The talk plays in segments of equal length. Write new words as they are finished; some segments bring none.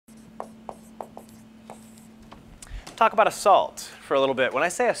talk about a salt for a little bit. When I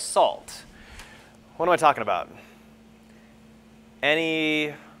say a salt, what am I talking about?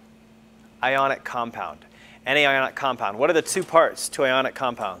 Any ionic compound. Any ionic compound. What are the two parts to ionic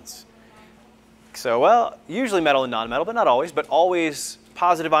compounds? So, well, usually metal and nonmetal, but not always, but always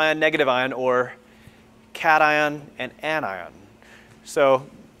positive ion, negative ion, or cation and anion. So,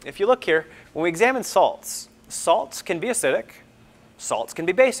 if you look here, when we examine salts, salts can be acidic, salts can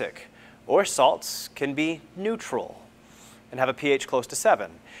be basic, or salts can be neutral and have a pH close to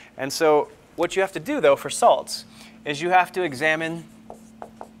 7. And so what you have to do, though, for salts is you have to examine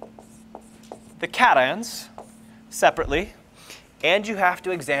the cations separately, and you have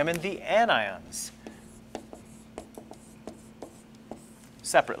to examine the anions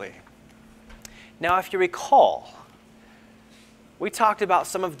separately. Now, if you recall, we talked about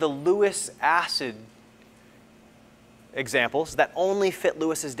some of the Lewis acid examples that only fit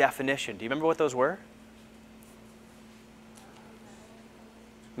Lewis's definition. Do you remember what those were?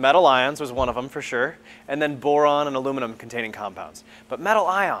 Metal ions was one of them for sure, and then boron and aluminum containing compounds. But metal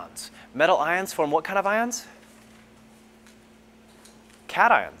ions form what kind of ions?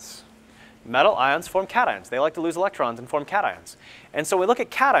 Cations. Metal ions form cations. They like to lose electrons and form cations. And so we look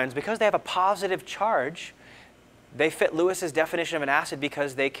at cations because they have a positive charge. They fit Lewis's definition of an acid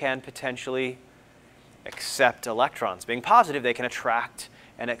because they can potentially accept electrons. Being positive, they can attract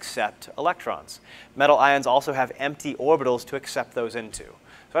and accept electrons. Metal ions also have empty orbitals to accept those into.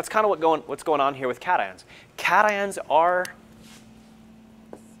 So that's kind of what's going on here with cations. Cations are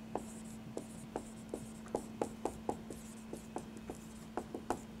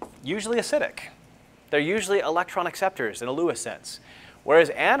usually acidic. They're usually electron acceptors in a Lewis sense. Whereas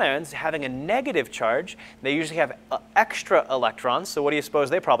anions, having a negative charge, they usually have extra electrons. So what do you suppose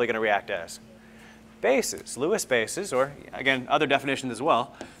they're probably going to react as? Bases, Lewis bases, or again, other definitions as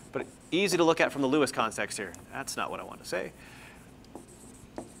well. But easy to look at from the Lewis context here. That's not what I want to say.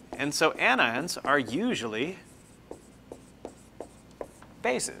 And so anions are usually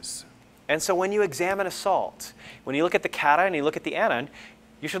bases. And so when you examine a salt, when you look at the cation and you look at the anion,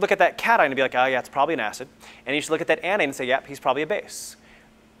 you should look at that cation and be like, oh yeah, it's probably an acid. And you should look at that anion and say, yep, he's probably a base.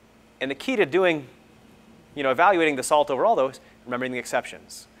 And the key to doing, evaluating the salt overall, though, is remembering the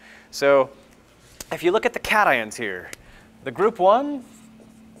exceptions. So if you look at the cations here, the group 1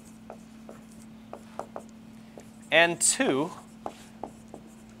 and 2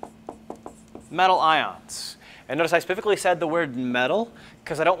 metal ions. And notice I specifically said the word metal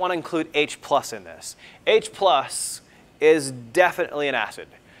because I don't want to include H+ in this. H+ is definitely an acid.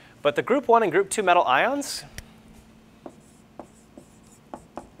 But the group 1 and group 2 metal ions,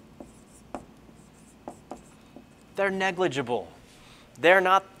 they're negligible. They're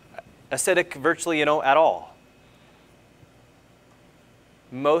not acidic virtually, at all.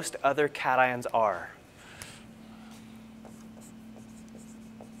 Most other cations are.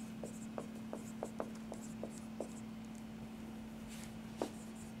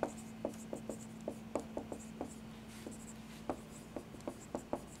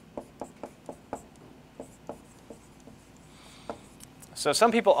 So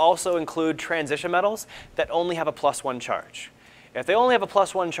some people also include transition metals that only have a +1 charge. If they only have a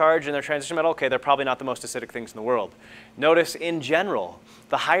 +1 charge in their transition metal, okay, they're probably not the most acidic things in the world. Notice in general,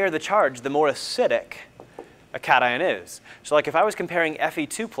 the higher the charge, the more acidic a cation is. So like if I was comparing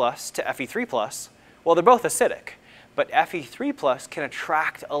Fe2+ to Fe3+, well, they're both acidic. But Fe3+ can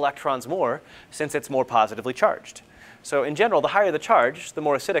attract electrons more since it's more positively charged. So in general, the higher the charge, the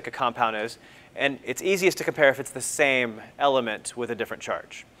more acidic a compound is. And it's easiest to compare if it's the same element with a different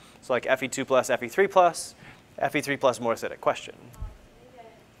charge. So like Fe2+, Fe3+, Fe3+ more acidic. Question?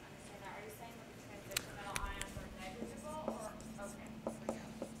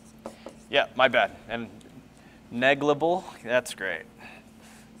 Yeah, my bad. And negligible, that's great.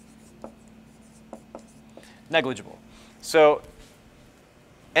 Negligible. So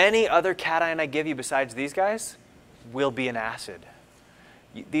any other cation I give you besides these guys will be an acid.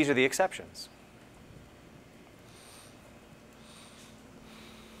 These are the exceptions.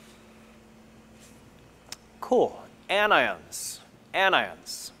 Cool. Anions.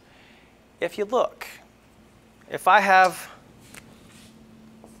 Anions. If you look, if I have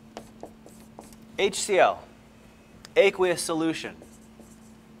HCl, aqueous solution,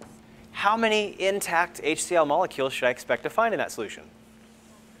 how many intact HCl molecules should I expect to find in that solution?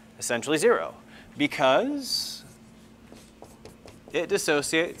 Essentially 0, because it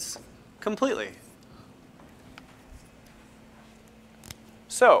dissociates completely.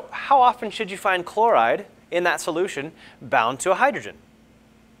 So how often should you find chloride in that solution bound to a hydrogen?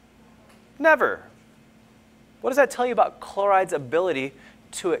 Never. What does that tell you about chloride's ability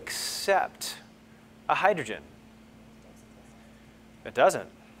to accept a hydrogen? It doesn't.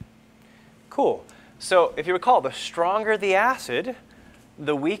 Cool. So if you recall, the stronger the acid,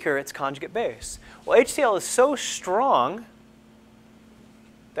 the weaker its conjugate base. Well, HCl is so strong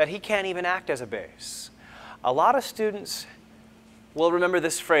that he can't even act as a base. A lot of students will remember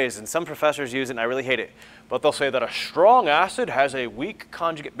this phrase, and some professors use it, and I really hate it. But they'll say that a strong acid has a weak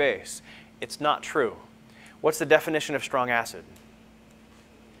conjugate base. It's not true. What's the definition of strong acid?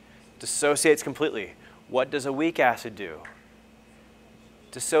 Dissociates completely. What does a weak acid do?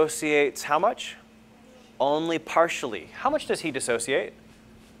 Dissociates how much? Only partially. How much does he dissociate?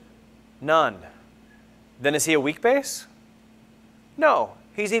 None. Then is he a weak base? No.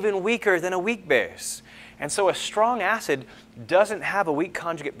 He's even weaker than a weak base. And so a strong acid doesn't have a weak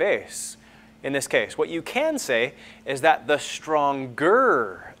conjugate base in this case. What you can say is that the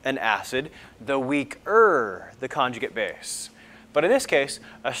stronger an acid, the weaker the conjugate base. But in this case,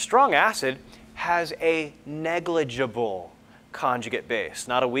 a strong acid has a negligible conjugate base,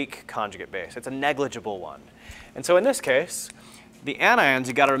 not a weak conjugate base. It's a negligible one. And so in this case, the anions,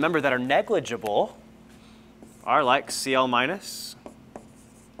 you got to remember, that are negligible are like Cl minus,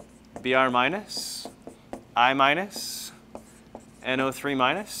 Br minus, I minus, NO3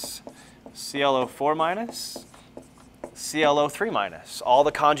 minus, ClO4 minus, ClO3 minus, all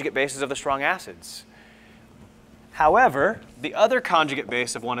the conjugate bases of the strong acids. However, the other conjugate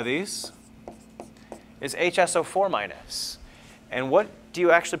base of one of these is HSO4 minus. And what do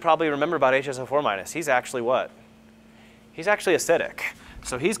you actually probably remember about HSO4 minus? He's actually what? He's actually acidic.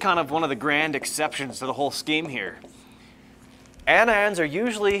 So he's kind of one of the grand exceptions to the whole scheme here. Anions are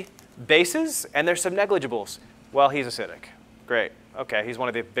usually bases, and there's some negligibles. Well, he's acidic. Great. Okay, he's one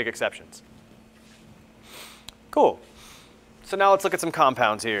of the big exceptions. Cool. So now let's look at some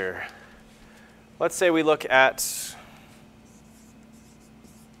compounds here. Let's say we look at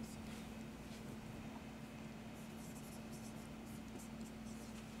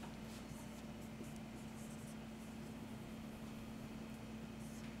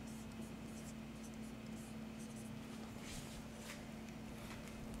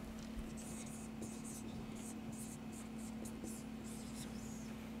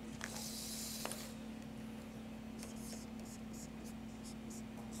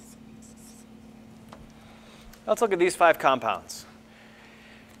let's look at these 5 compounds.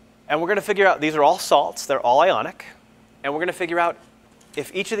 And we're going to figure out, these are all salts, they're all ionic. And we're going to figure out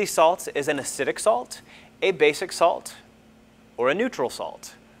if each of these salts is an acidic salt, a basic salt, or a neutral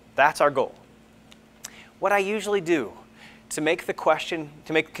salt. That's our goal. What I usually do to make the question,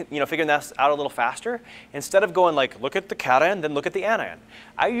 to make, figuring this out a little faster, instead of going like, look at the cation, then look at the anion,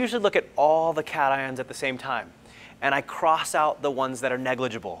 I usually look at all the cations at the same time. And I cross out the ones that are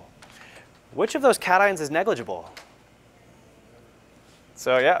negligible. Which of those cations is negligible?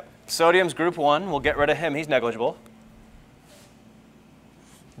 So yeah, sodium's group 1. We'll get rid of him. He's negligible.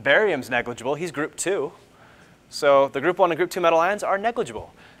 Barium's negligible. He's group 2. So the group 1 and group 2 metal ions are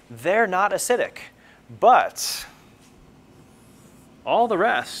negligible. They're not acidic. But all the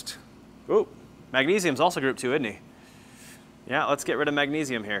rest, ooh, magnesium's also group 2, isn't he? Yeah, let's get rid of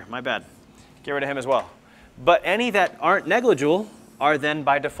magnesium here. My bad. Get rid of him as well. But any that aren't negligible are then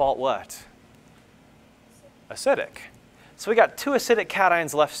by default what? Acidic. So we got 2 acidic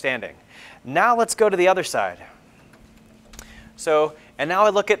cations left standing. Now let's go to the other side. So, and now I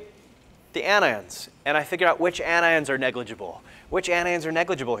look at the anions, and I figure out which anions are negligible. Which anions are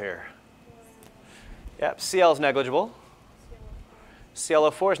negligible here? Yep, Cl is negligible.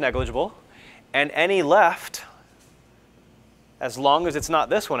 ClO4 is negligible. And any left, as long as it's not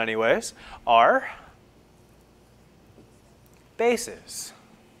this one anyways, are bases.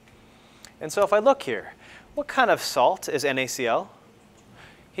 And so if I look here, what kind of salt is NaCl?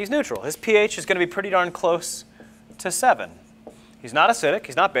 He's neutral. His pH is going to be pretty darn close to 7. He's not acidic,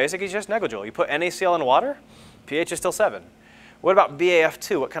 he's not basic, he's just negligible. You put NaCl in water, pH is still 7. What about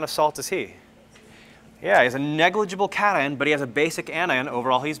BAF2? What kind of salt is he? Yeah, he's a negligible cation, but he has a basic anion.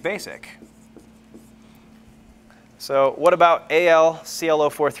 Overall, he's basic. So what about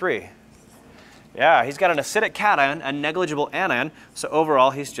AlClO43? Yeah, he's got an acidic cation, a negligible anion, so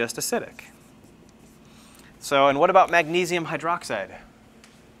overall he's just acidic. So, and what about magnesium hydroxide?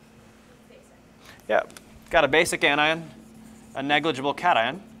 Basic. Yeah, got a basic anion, a negligible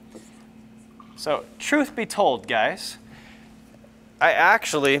cation. So, truth be told, guys, I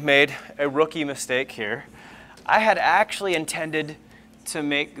actually made a rookie mistake here. I had actually intended to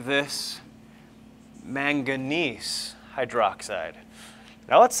make this manganese hydroxide.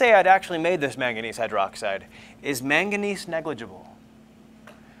 Now let's say I'd actually made this manganese hydroxide. Is manganese negligible?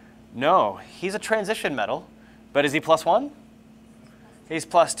 No, he's a transition metal, but is he +1? He's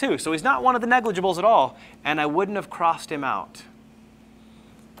 +2, so he's not one of the negligibles at all, and I wouldn't have crossed him out.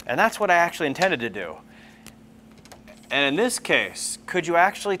 And that's what I actually intended to do. And in this case, could you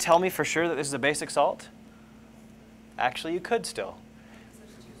actually tell me for sure that this is a basic salt? Actually, you could still.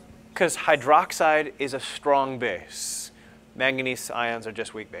 Because hydroxide is a strong base. Manganese ions are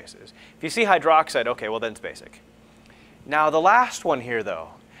just weak bases. If you see hydroxide, okay, well then it's basic. Now the last one here though,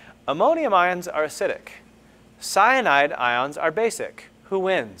 ammonium ions are acidic. Cyanide ions are basic. Who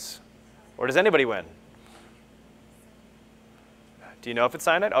wins? Or does anybody win? Do you know if it's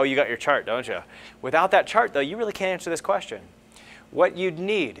cyanide? Oh, you got your chart, don't you? Without that chart though, you really can't answer this question. What you'd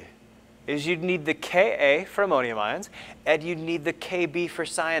need is you'd need the Ka for ammonium ions, and you'd need the Kb for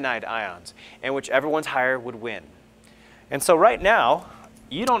cyanide ions, and whichever one's higher would win. And so right now,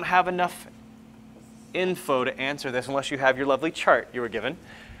 you don't have enough info to answer this unless you have your lovely chart you were given.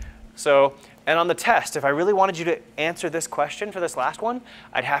 So, and on the test, if I really wanted you to answer this question for this last one,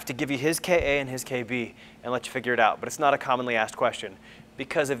 I'd have to give you his Ka and his Kb and let you figure it out. But it's not a commonly asked question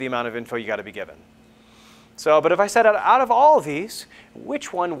because of the amount of info you got to be given. So, but if I said out of all of these,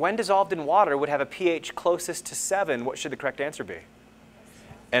 which one, when dissolved in water, would have a pH closest to 7, what should the correct answer be?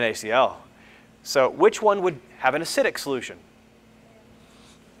 NaCl. So which one would have an acidic solution?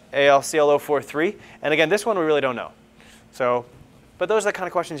 AlClO4-3. And again, this one we really don't know. So, but those are the kind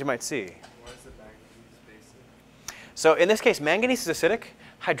of questions you might see. Why is the manganese basic? So in this case, manganese is acidic,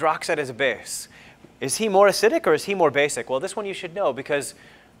 hydroxide is a base. Is he more acidic or is he more basic? Well, this one you should know because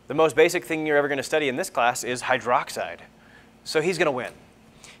the most basic thing you're ever going to study in this class is hydroxide. So he's going to win.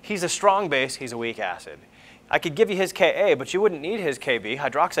 He's a strong base, he's a weak acid. I could give you his Ka, but you wouldn't need his Kb.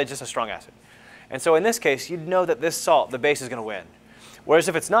 Hydroxide is just a strong acid. And so in this case, you'd know that this salt, the base, is going to win. Whereas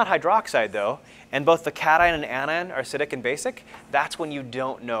if it's not hydroxide, though, and both the cation and anion are acidic and basic, that's when you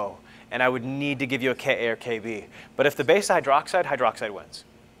don't know. And I would need to give you a Ka or Kb. But if the base is hydroxide, hydroxide wins.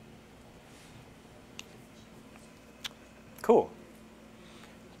 Cool.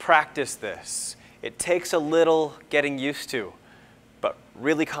 Practice this. It takes a little getting used to, but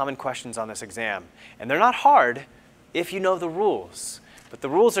really common questions on this exam. And they're not hard if you know the rules. But the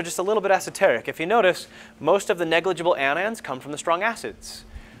rules are just a little bit esoteric. If you notice, most of the negligible anions come from the strong acids.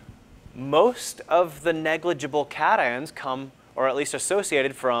 Most of the negligible cations come, or at least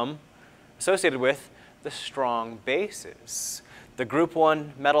associated with, the strong bases. The group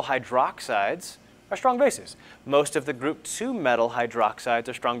 1 metal hydroxides are strong bases. Most of the group 2 metal hydroxides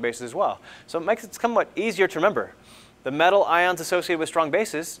are strong bases as well. So it makes it somewhat easier to remember. The metal ions associated with strong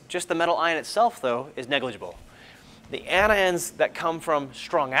bases, just the metal ion itself, though, is negligible. The anions that come from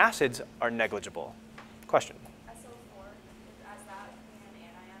strong acids are negligible. Question? SO4, as that an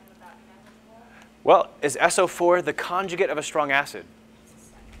anion, would that be negligible? Well, is SO4 the conjugate of a strong acid?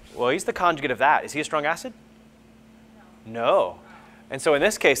 Well, he's the conjugate of that. Is he a strong acid? No. And so in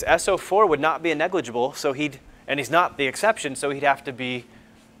this case, SO4 would not be a negligible, so and he's not the exception, so he'd have to be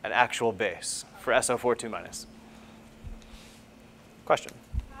an actual base for SO4 2-. Question?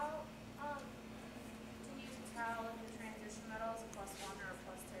 How do you tell if the transition metal is a +1 or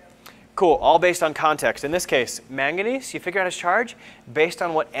a +2? Cool, all based on context. In this case, manganese, you figure out his charge based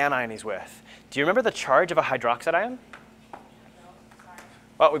on what anion he's with. Do you remember the charge of a hydroxide ion? No, sorry.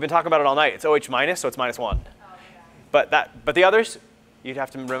 Well, we've been talking about it all night. It's OH-, so it's -1. Oh, yeah. But the others, you'd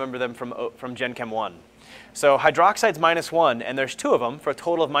have to remember them from Gen Chem 1. So hydroxide's -1, and there's 2 of them for a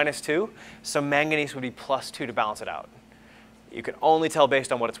total of -2. So manganese would be +2 to balance it out. You can only tell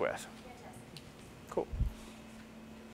based on what it's with.